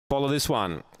Follow this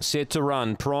one. Set to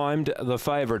run. Primed, the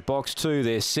favourite. Box 2.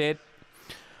 They're set.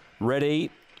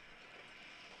 Ready.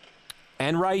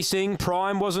 And racing.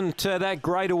 Prime wasn't that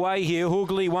great away here.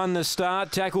 Hoogley won the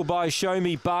start. Tackled by Show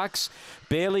Me Bucks.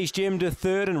 Barely's Gem to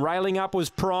third, and railing up was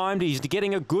Primed. He's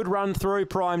getting a good run through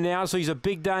Prime now, so he's a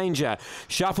big danger.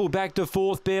 Shuffle back to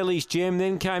fourth, Barely's Gem.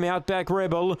 Then came Outback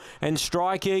Rebel and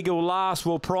Strike Eagle last.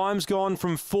 Well, Prime's gone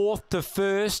from fourth to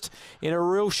first in a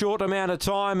real short amount of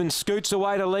time and scoots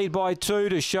away to lead by 2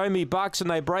 to Show Me Bucks, and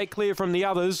they break clear from the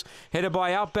others, headed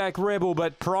by Outback Rebel,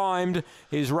 but Primed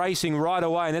is racing right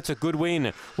away, and that's a good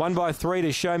win. 1 by 3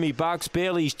 to Show Me Bucks.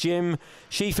 Barely's Gem,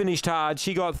 she finished hard.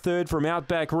 She got third from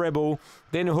Outback Rebel.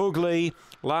 Then Hoogley,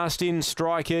 last in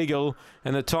Strike Eagle,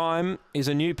 and the time is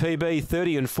a new PB,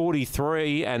 30 and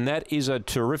 43, and that is a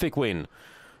terrific win.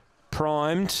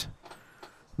 Primed,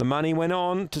 the money went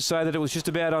on to say that it was just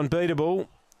about unbeatable,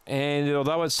 and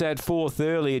although it sat fourth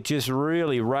early, it just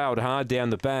really railed hard down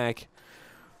the back,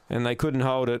 and they couldn't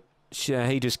hold it.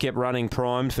 He just kept running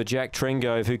Primed for Jack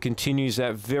Trengove, who continues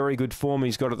that very good form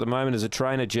he's got at the moment as a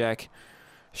trainer, Jack.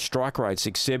 Strike rate's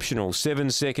exceptional. 7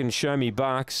 seconds, Show Me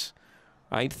Bucks.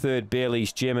 8 third,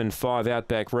 Barely's Gem, and 5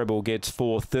 Outback Rebel gets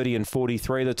 4, 30 and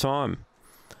 43 the time.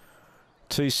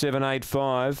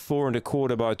 2.785, 4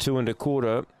 1/4 by 2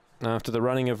 1/4 after the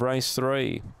running of race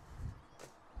 3.